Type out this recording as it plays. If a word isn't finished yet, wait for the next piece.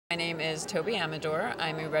My name is Toby Amidor.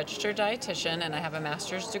 I'm a registered dietitian and I have a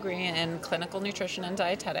master's degree in clinical nutrition and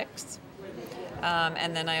dietetics.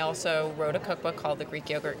 And then I also wrote a cookbook called The Greek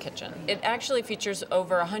Yogurt Kitchen. It actually features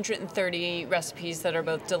over 130 recipes that are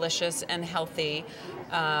both delicious and healthy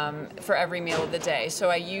for every meal of the day. So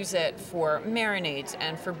I use it for marinades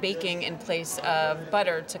and for baking in place of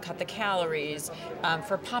butter to cut the calories,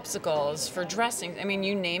 for popsicles, for dressings. I mean,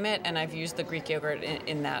 you name it, and I've used the Greek yogurt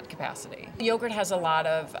in that capacity. The yogurt has a lot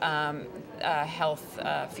of health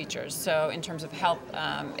features. So in terms of health,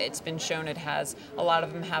 it's been shown it has, a lot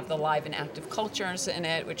of them have the live and active cultures in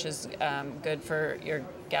it, which is good for your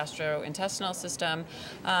gastro-intestinal system.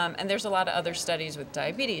 And there's a lot of other studies with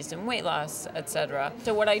diabetes and weight loss, etc.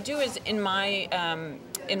 So what I do is in my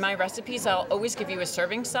recipes, I'll always give you a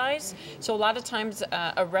serving size. So a lot of times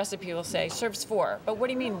a recipe will say serves 4, but what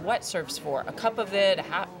do you mean what serves 4? A cup of it,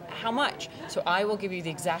 how much? So I will give you the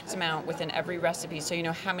exact amount within every recipe so you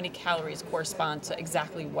know how many calories correspond to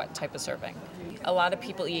exactly what type of serving. A lot of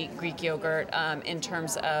people eat Greek yogurt in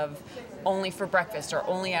terms of only for breakfast or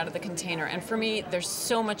only out of the container. And for me, there's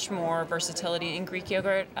so much more versatility in Greek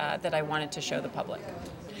yogurt that I wanted to show the public.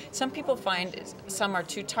 Some people find some are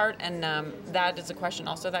too tart, and that is a question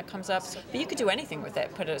also that comes up. But you could do anything with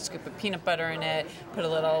it. Put a scoop of peanut butter in it, put a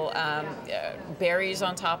little berries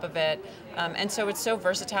on top of it. And so it's so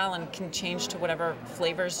versatile and can change to whatever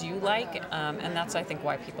flavors you like. And that's, I think,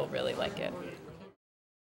 why people really like it.